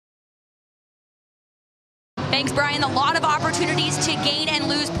Thanks, Brian. A lot of opportunities to gain and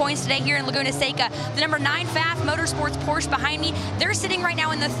lose points today here in Laguna Seca. The number 9 Pfaff Motorsports Porsche behind me, they're sitting right now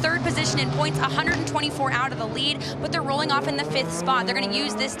in the 3rd position in points, 124 out of the lead, but they're rolling off in the 5th spot. They're going to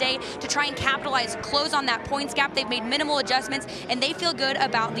use this day to try and capitalize, close on that points gap. They've made minimal adjustments, and they feel good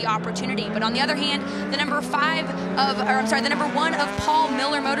about the opportunity. But on the other hand, the number 1 of Paul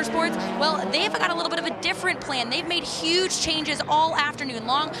Miller Motorsports, well, they've got a little bit of a different plan. They've made huge changes all afternoon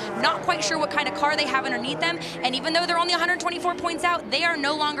long. Not quite sure what kind of car they have underneath them, and even though they're only 124 points out, they are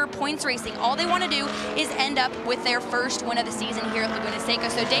no longer points racing. All they want to do is end up with their first win of the season here at Laguna Seca.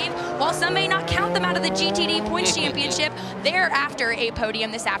 So Dave, while some may not count them out of the GTD Points Championship, they're after a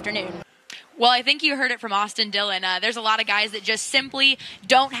podium this afternoon. Well, I think you heard it from Austin Dillon. There's a lot of guys that just simply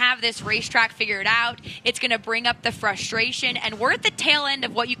don't have this racetrack figured out. It's going to bring up the frustration, and we're at the tail end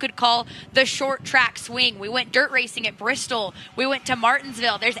of what you could call the short track swing. We went dirt racing at Bristol. We went to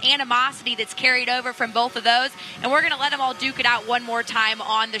Martinsville. There's animosity that's carried over from both of those, and we're going to let them all duke it out one more time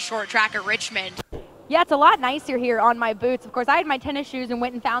on the short track at Richmond. Yeah, it's a lot nicer here on my boots. Of course, I had my tennis shoes and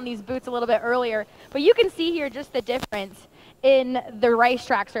went and found these boots a little bit earlier, but you can see here just the difference in the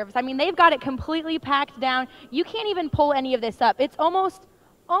racetrack surface. I mean, they've got it completely packed down. You can't even pull any of this up. It's almost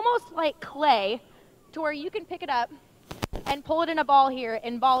like clay, to where you can pick it up and pull it in a ball here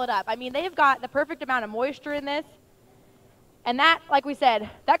and ball it up. I mean, they've got the perfect amount of moisture in this. And that, like we said,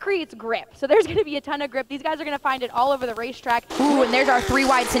 that creates grip. So there's going to be a ton of grip. These guys are going to find it all over the racetrack. Ooh, and there's our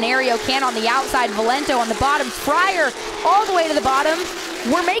 3-wide scenario. Can on the outside, Valento on the bottom, Fryer all the way to the bottom.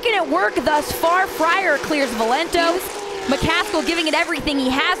 We're making it work thus far. Fryer clears Valento. McCaskill giving it everything he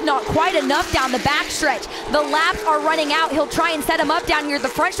has, not quite enough down the backstretch. The laps are running out. He'll try and set him up down here at the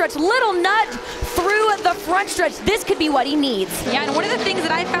front stretch. Little nudge through the front stretch. This could be what he needs. Yeah, and one of the things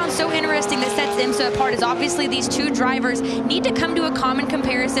that I found so interesting that sets IMSA apart is obviously these two drivers need to come to a common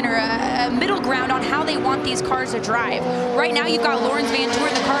comparison or a middle ground on how they want these cars to drive. Right now, you've got Lawrence Van Tour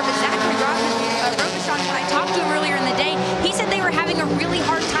in the car, but Zachary Robichon, when I talked to him earlier in the day, he said they were having a really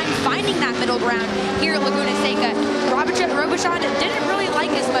hard time finding that middle ground here at Laguna Seca. Robichon didn't really like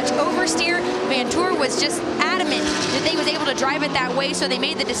as much oversteer. Van Tour was just adamant that they was able to drive it that way, so they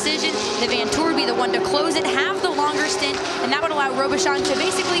made the decision that Van Tour would be the one to close it, have the longer stint, and that would allow Robichon to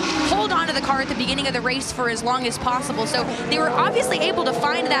basically hold on to the car at the beginning of the race for as long as possible. So they were obviously able to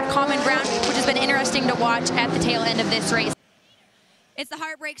find that common ground, which has been interesting to watch at the tail end of this race. It's the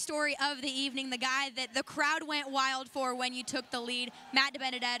heartbreak story of the evening, the guy that the crowd went wild for when you took the lead, Matt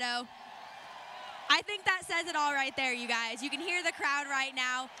DiBenedetto. I think that says it all right there, you guys. You can hear the crowd right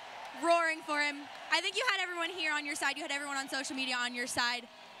now roaring for him. I think you had everyone here on your side. You had everyone on social media on your side.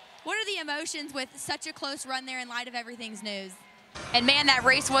 What are the emotions with such a close run there in light of everything's news? And man, that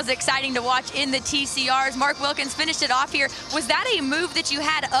race was exciting to watch in the TCRs. Mark Wilkins finished it off here. Was that a move that you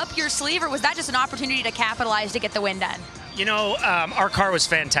had up your sleeve, or was that just an opportunity to capitalize to get the win done? You know, our car was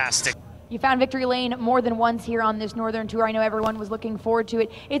fantastic. You found victory lane more than once here on this Northern Tour. I know everyone was looking forward to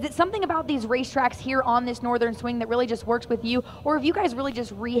it. Is it something about these racetracks here on this Northern Swing that really just works with you, or have you guys really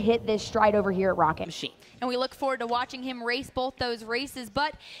just re-hit this stride over here at Rocket Machine? And we look forward to watching him race both those races.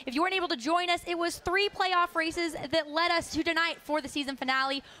 But if you weren't able to join us, it was 3 playoff races that led us to tonight for the season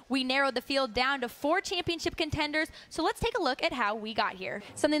finale. We narrowed the field down to 4 championship contenders. So let's take a look at how we got here.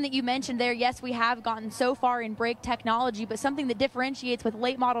 Something that you mentioned there, yes, we have gotten so far in brake technology, but something that differentiates with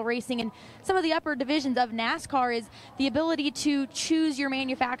late model racing and some of the upper divisions of NASCAR is the ability to choose your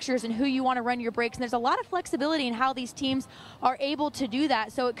manufacturers and who you want to run your brakes. And there's a lot of flexibility in how these teams are able to do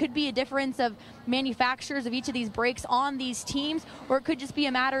that. So it could be a difference of manufacturers of each of these brakes on these teams, or it could just be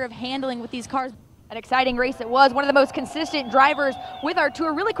a matter of handling with these cars. An exciting race it was. One of the most consistent drivers with our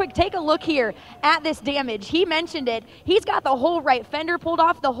tour. Really quick, take a look here at this damage. He mentioned it. He's got the whole right fender pulled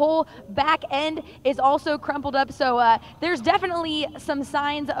off. The whole back end is also crumpled up. So there's definitely some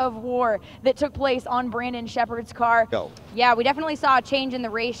signs of war that took place on Brandon Shepherd's car. Yeah, we definitely saw a change in the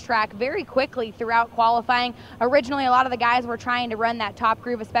racetrack very quickly throughout qualifying. Originally, a lot of the guys were trying to run that top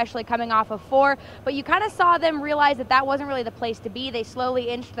groove, especially coming off of 4, but you kind of saw them realize that that wasn't really the place to be. They slowly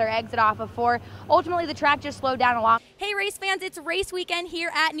inched their exit off of 4. Ultimately, the track just slowed down a lot. Hey, race fans, it's race weekend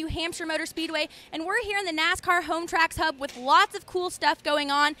here at New Hampshire Motor Speedway, and we're here in the NASCAR Home Tracks Hub with lots of cool stuff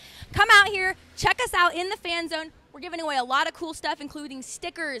going on. Come out here, check us out in the fan zone. We're giving away a lot of cool stuff, including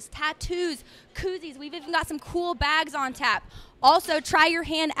stickers, tattoos, koozies. We've even got some cool bags on tap. Also, try your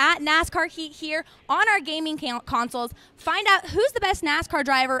hand at NASCAR Heat here on our gaming consoles. Find out who's the best NASCAR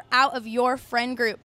driver out of your friend group.